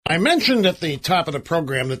I mentioned at the top of the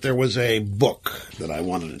program that there was a book that I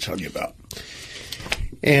wanted to tell you about.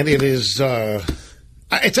 And it is,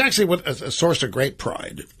 it's actually a source of great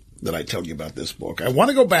pride that I tell you about this book. I want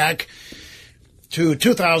to go back to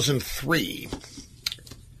 2003.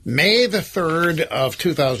 May the 3rd of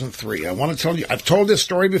 2003. I want to tell you, I've told this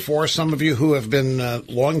story before. Some of you who have been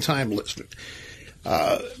long-time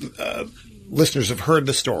listeners have heard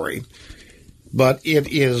the story. But it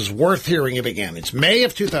is worth hearing it again. It's May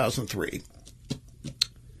of 2003.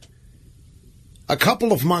 A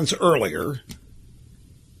couple of months earlier,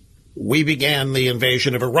 we began the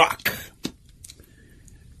invasion of Iraq.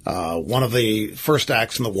 One of the first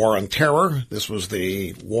acts in the War on Terror. This was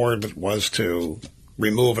the war that was to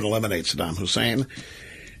remove and eliminate Saddam Hussein.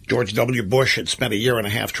 George W. Bush had spent a year and a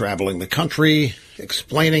half traveling the country,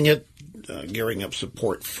 explaining it, gearing up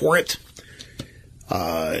support for it.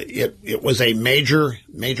 It was a major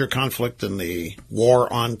conflict in the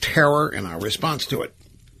war on terror and our response to it.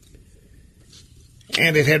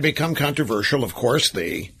 And it had become controversial, of course.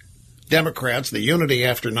 The Democrats, the unity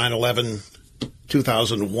after 9/11,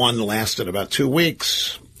 2001 lasted about 2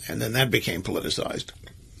 weeks, and then that became politicized.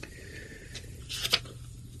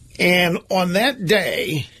 And on that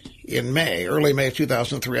day, in May, early May of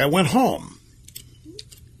 2003, I went home.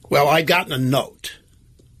 Well, I'd gotten a note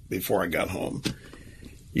before I got home.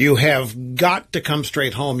 You have got to come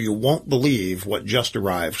straight home. You won't believe what just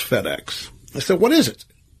arrived FedEx. I said, what is it?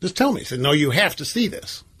 Just tell me. He said, no, you have to see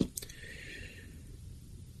this.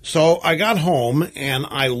 So I got home and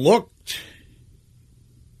I looked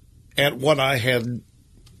at what I had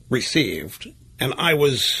received, and I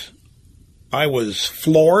was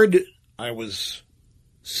floored. I was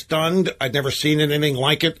stunned. I'd never seen anything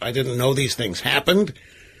like it. I didn't know these things happened.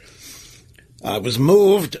 I was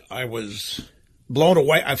moved. I was blown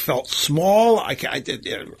away. I felt small.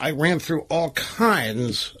 I ran through all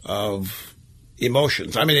kinds of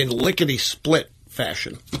emotions. I mean, in lickety-split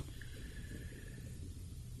fashion.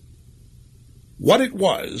 What it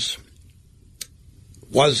was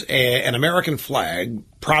an American flag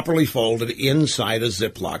properly folded inside a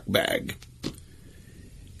Ziploc bag.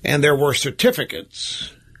 And there were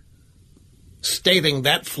certificates stating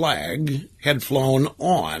that flag had flown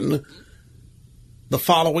on the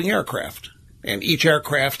following aircraft. And each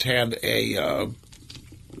aircraft had a,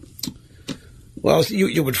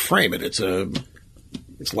 you would frame it.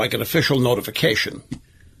 It's like an official notification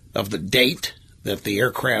of the date that the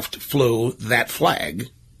aircraft flew that flag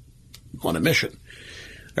on a mission.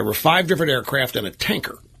 There were 5 different aircraft and a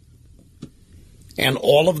tanker. And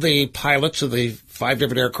all of the pilots of the 5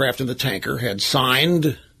 different aircraft in the tanker had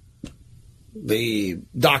signed the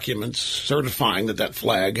documents certifying that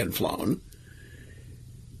flag had flown.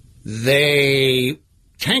 The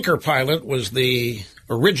tanker pilot was the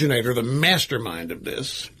originator, the mastermind of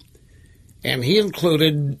this, and he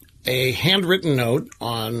included a handwritten note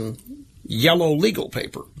on yellow legal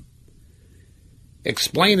paper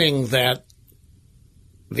explaining that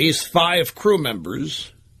these 5 crew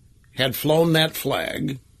members had flown that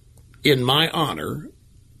flag in my honor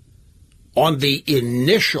on the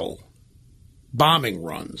initial bombing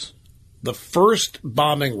runs, the first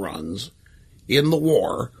bombing runs in the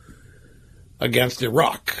war against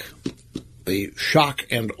Iraq, the shock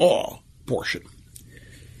and awe portion.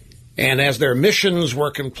 And as their missions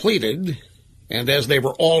were completed, and as they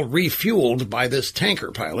were all refueled by this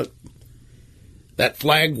tanker pilot, that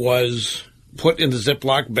flag was put in the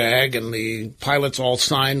Ziploc bag, and the pilots all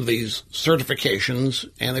signed these certifications,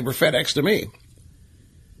 and they were FedExed to me.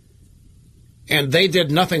 And they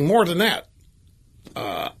did nothing more than that.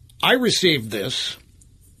 I received this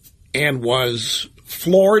and was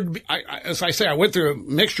floored. As I say, I went through a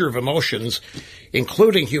mixture of emotions,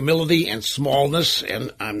 including humility and smallness,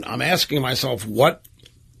 and I'm asking myself, what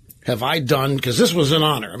have I done? Because this was an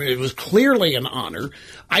honor. I mean, it was clearly an honor.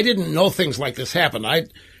 I didn't know things like this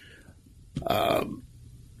happened.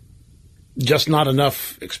 Just not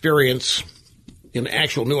enough experience in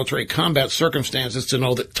actual military combat circumstances to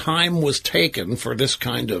know that time was taken for this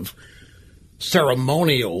kind of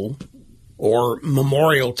ceremonial or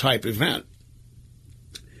memorial type event.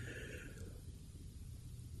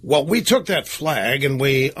 Well, we took that flag and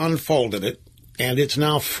we unfolded it, and it's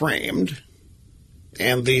now framed.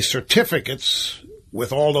 And the certificates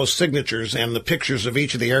with all those signatures and the pictures of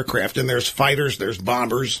each of the aircraft, and there's fighters, there's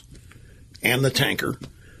bombers, and the tanker.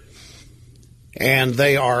 And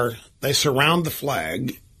they surround the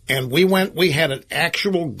flag, and we had an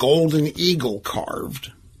actual golden eagle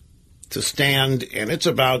carved to stand, and it's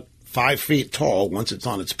about 5 feet tall once it's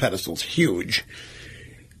on its pedestal. It's huge.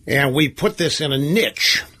 And we put this in a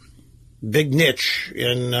niche big niche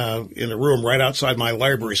in a room right outside my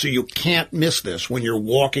library, so you can't miss this when you're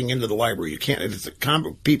walking into the library. You can't. It's a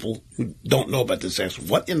common people who don't know about this ask,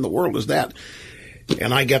 what in the world is that?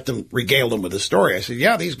 And I get them, regale them with the story. I said,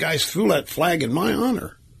 yeah, these guys flew that flag in my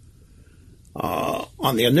honor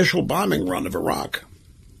on the initial bombing run of Iraq.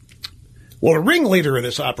 Well, the ringleader of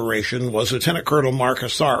this operation was Lieutenant Colonel Mark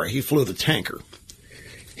Hasara. He flew the tanker.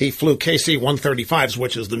 He flew KC-135s,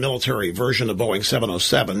 which is the military version of Boeing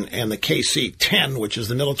 707, and the KC-10, which is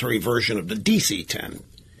the military version of the DC-10.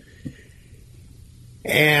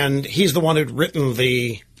 And he's the one who'd written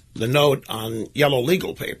the note on yellow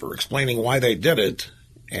legal paper explaining why they did it,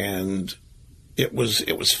 and it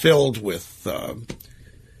was filled with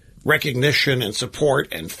recognition and support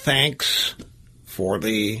and thanks for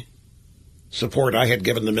the support I had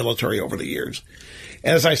given the military over the years.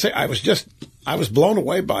 As I say, I was blown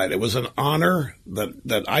away by it. It was an honor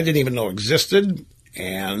that I didn't even know existed,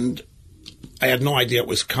 and I had no idea it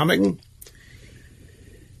was coming.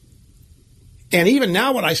 And even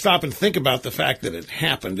now when I stop and think about the fact that it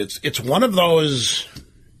happened, it's one of those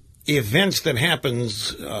events that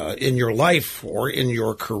happens in your life or in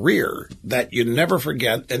your career that you never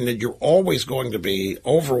forget and that you're always going to be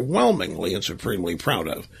overwhelmingly and supremely proud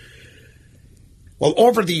of. Well,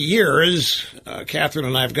 over the years, Catherine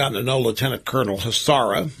and I have gotten to know Lieutenant Colonel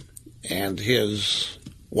Hasara and his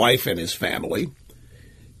wife and his family,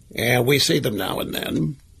 and we see them now and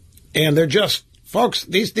then. And they're just, folks,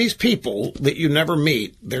 these people that you never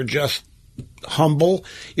meet, they're just humble.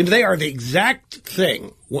 You know, they are the exact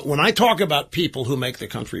thing. When I talk about people who make the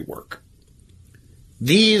country work,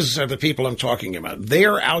 these are the people I'm talking about.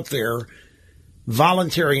 They're out there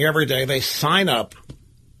volunteering every day. They sign up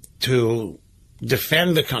to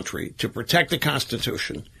defend the country, to protect the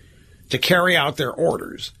Constitution, to carry out their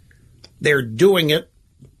orders. They're doing it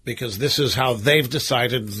because this is how they've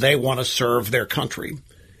decided they want to serve their country.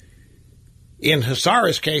 In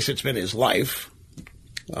Hasara's case, it's been his life.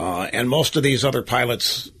 And most of these other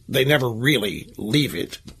pilots, they never really leave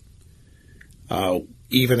it,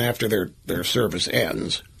 even after their service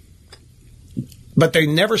ends. But they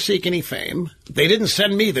never seek any fame. They didn't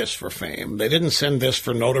send me this for fame. They didn't send this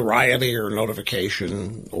for notoriety or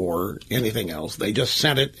notification or anything else. They just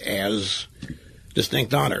sent it as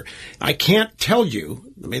distinct honor. I can't tell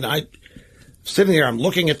you. I mean, sitting there, I'm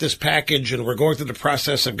looking at this package, and we're going through the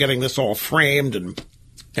process of getting this all framed, and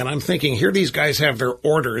I'm thinking, here these guys have their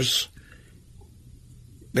orders.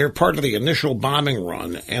 They're part of the initial bombing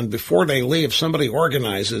run, and before they leave, somebody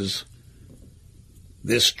organizes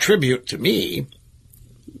this tribute to me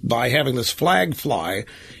by having this flag fly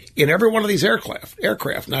in every one of these aircraft.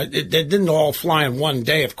 Now, it didn't all fly in one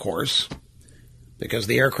day, of course, because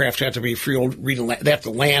the aircraft have to be fueled, they have to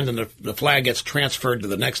land, and the flag gets transferred to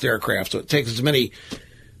the next aircraft. So it takes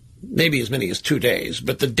maybe as many as 2 days.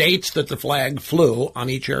 But the dates that the flag flew on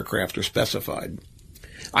each aircraft are specified.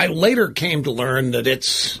 I later came to learn that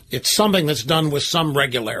it's something that's done with some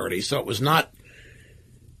regularity, so it was not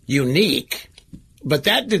unique. But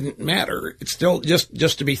that didn't matter. It's still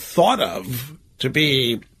just to be thought of, to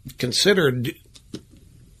be considered,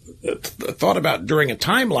 thought about during a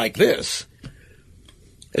time like this.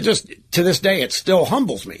 It just, to this day, it still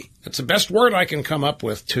humbles me. It's the best word I can come up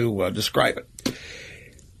with to describe it.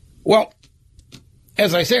 Well,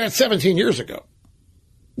 as I say, that's 17 years ago.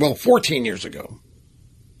 Well, 14 years ago.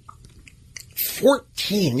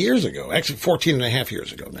 14 years ago. Actually, 14 and a half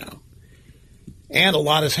years ago now. And a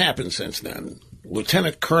lot has happened since then.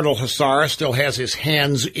 Lieutenant Colonel Hasara still has his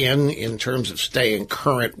hands in terms of staying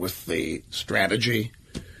current with the strategy.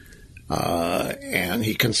 And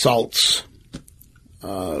he consults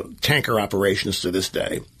tanker operations to this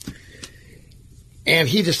day. And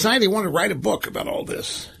he decided he wanted to write a book about all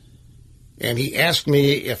this. And he asked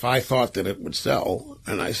me if I thought that it would sell.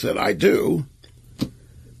 And I said, I do.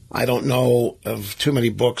 I don't know of too many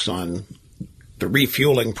books on the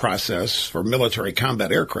refueling process for military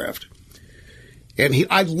combat aircraft. And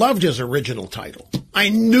I loved his original title. I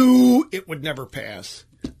knew it would never pass.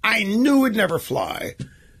 I knew it'd never fly.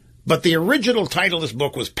 But the original title of this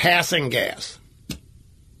book was Passing Gas.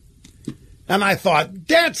 And I thought,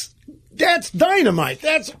 that's dynamite.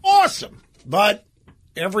 That's awesome. But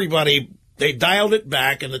everybody, they dialed it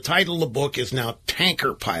back, and the title of the book is now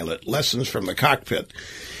Tanker Pilot, Lessons from the Cockpit.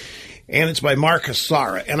 And it's by Mark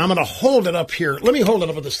Hasara. And I'm going to hold it up here. Let me hold it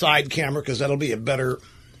up with the side camera, because that'll be a better...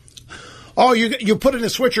 Oh, you put it in a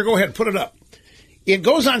switcher. Go ahead, put it up. It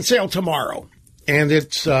goes on sale tomorrow. And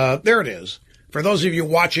it's, there it is, for those of you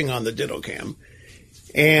watching on the Ditto Cam.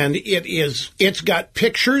 And it's got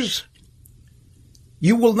pictures.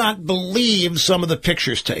 You will not believe some of the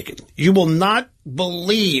pictures taken. You will not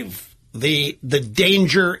believe the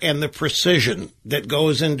danger and the precision that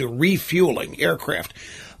goes into refueling aircraft.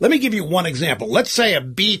 Let me give you one example. Let's say a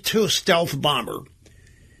B-2 stealth bomber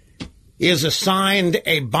is assigned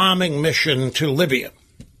a bombing mission to Libya.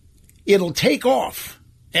 It'll take off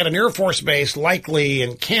at an Air Force base, likely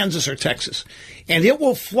in Kansas or Texas, and it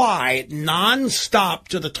will fly nonstop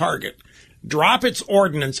to the target, drop its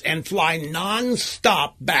ordnance, and fly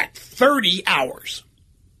nonstop back 30 hours.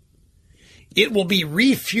 It will be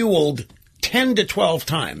refueled 10 to 12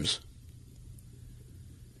 times.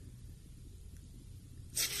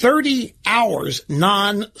 30 hours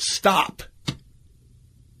non-stop.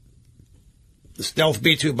 The stealth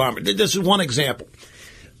B-2 bomber. This is one example.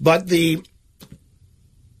 But the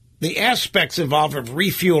aspects involved of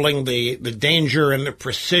refueling, the danger and the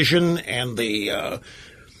precision and the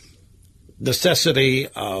necessity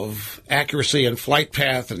of accuracy and flight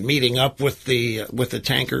path and meeting up with the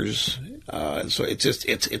tankers. So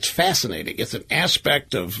it's fascinating. It's an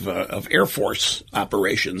aspect of Air Force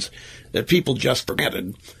operations that people just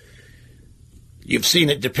forgetted. You've seen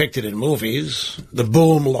it depicted in movies. The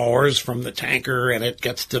boom lowers from the tanker and it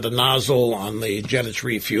gets to the nozzle on the jet it's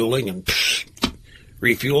refueling and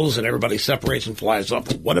refuels and everybody separates and flies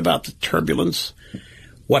up. What about the turbulence?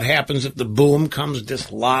 What happens if the boom comes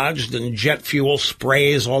dislodged and jet fuel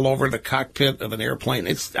sprays all over the cockpit of an airplane?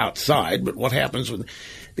 It's outside, but what happens when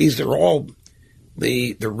these are all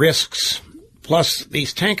the risks? Plus,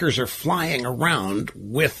 these tankers are flying around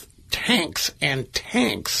with tanks and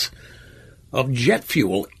tanks of jet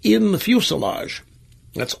fuel in the fuselage.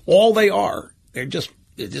 That's all they are. They're just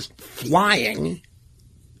flying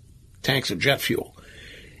tanks of jet fuel.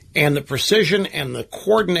 And the precision and the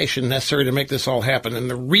coordination necessary to make this all happen, and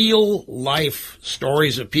the real-life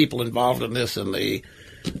stories of people involved in this, and the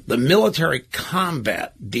military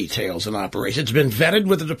combat details and operations. It's been vetted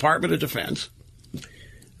with the Department of Defense.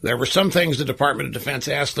 There were some things the Department of Defense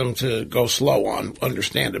asked them to go slow on,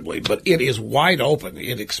 understandably, but it is wide open.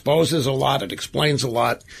 It exposes a lot. It explains a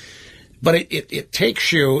lot. But it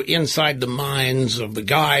takes you inside the minds of the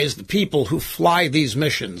guys, the people who fly these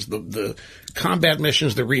missions, the combat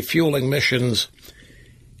missions, the refueling missions.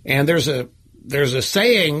 And there's a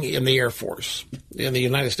saying in the Air Force, in the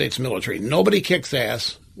United States military, nobody kicks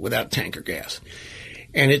ass without tanker gas.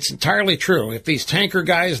 And it's entirely true. If these tanker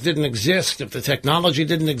guys didn't exist, if the technology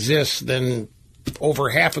didn't exist, then over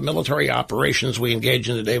half of military operations we engage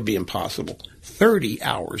in today would be impossible. 30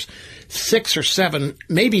 hours, 6 or 7,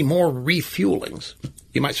 maybe more refuelings.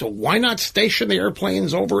 You might say, why not station the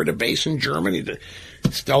airplanes over at a base in Germany? The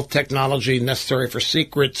stealth technology necessary for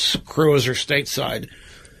secrets, crews, or stateside.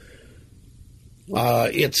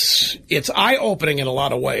 It's eye-opening in a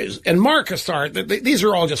lot of ways. And Mark Hasara, these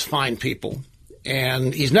are all just fine people.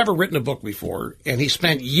 And he's never written a book before, and he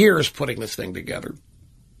spent years putting this thing together.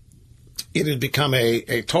 It had become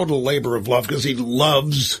a total labor of love because he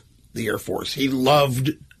loves the Air Force. He loved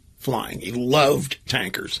flying. He loved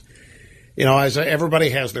tankers. You know, everybody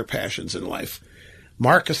has their passions in life.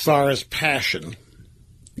 Mark Hasara's passion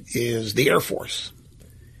is the Air Force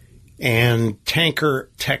and tanker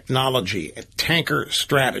technology, tanker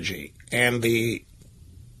strategy, and the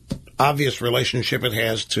obvious relationship it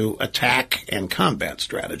has to attack and combat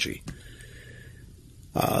strategy.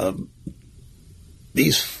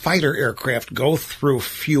 These fighter aircraft go through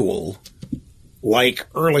fuel like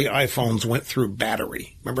early iPhones went through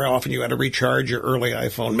battery. Remember how often you had to recharge your early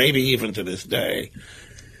iPhone, maybe even to this day?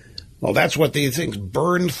 Well, that's what these things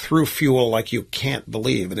burned through fuel like you can't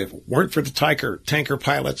believe. And if it weren't for the tanker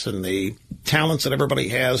pilots and the talents that everybody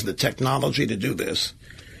has, the technology to do this,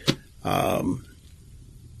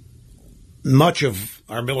 much of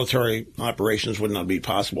our military operations would not be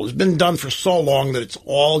possible. It's been done for so long that it's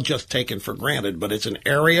all just taken for granted, but it's an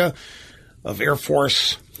area of Air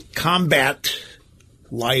Force combat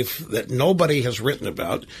life that nobody has written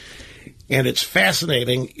about. And it's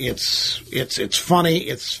fascinating. It's funny.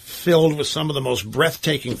 It's filled with some of the most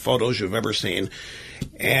breathtaking photos you've ever seen.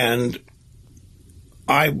 And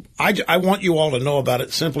I want you all to know about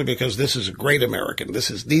it simply because this is a great American.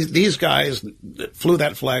 These guys that flew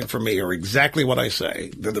that flag for me are exactly what I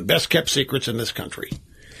say. They're the best kept secrets in this country.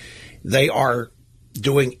 They are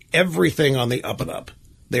doing everything on the up and up.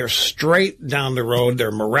 They're straight down the road.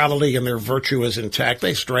 Their morality and their virtue is intact.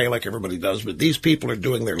 They stray like everybody does, but these people are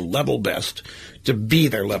doing their level best to be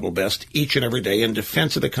their level best each and every day in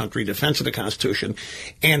defense of the country, defense of the Constitution,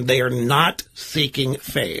 and they are not seeking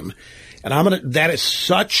fame. And that is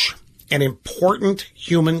such an important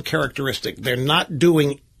human characteristic. They're not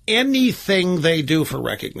doing anything they do for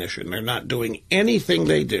recognition. They're not doing anything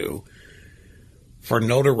they do for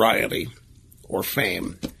notoriety or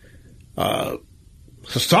fame.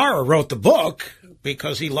 Hasara wrote the book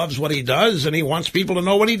because he loves what he does and he wants people to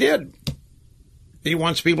know what he did. He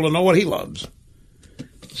wants people to know what he loves.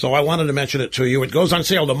 So I wanted to mention it to you. It goes on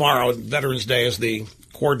sale tomorrow. Veterans Day is the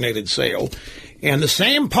coordinated sale. And the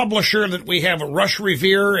same publisher that we have a Rush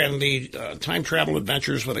Revere and the Time Travel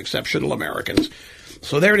Adventures with Exceptional Americans.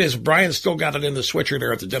 So there it is. Brian still got it in the switcher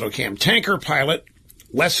there at the Ditto Cam. Tanker Pilot,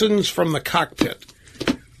 Lessons from the Cockpit.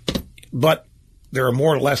 But there are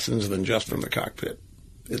more lessons than just from the cockpit.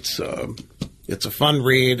 It's a fun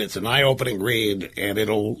read. It's an eye-opening read, and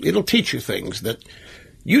it'll teach you things that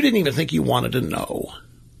you didn't even think you wanted to know.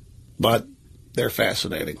 But they're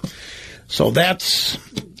fascinating. So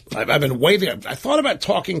I've been waiting. I thought about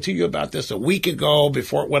talking to you about this a week ago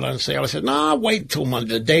before it went on sale. I said, no, wait till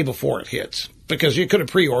Monday, the day before it hits, because you could have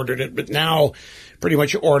pre-ordered it, but now pretty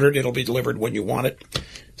much you ordered. It'll be delivered when you want it.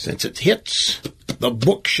 Since it hits the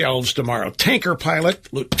bookshelves tomorrow. Tanker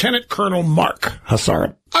Pilot, Lieutenant Colonel Mark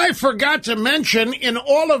Hasara. I forgot to mention, in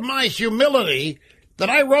all of my humility, that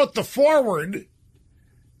I wrote the foreword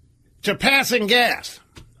to Passing Gas.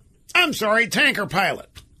 I'm sorry, Tanker Pilot,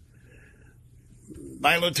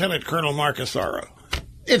 by Lieutenant Colonel Mark Hasara.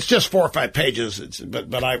 It's just 4 or 5 pages,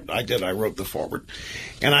 but I wrote the foreword.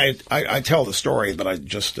 And I tell the story that I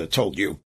just told you.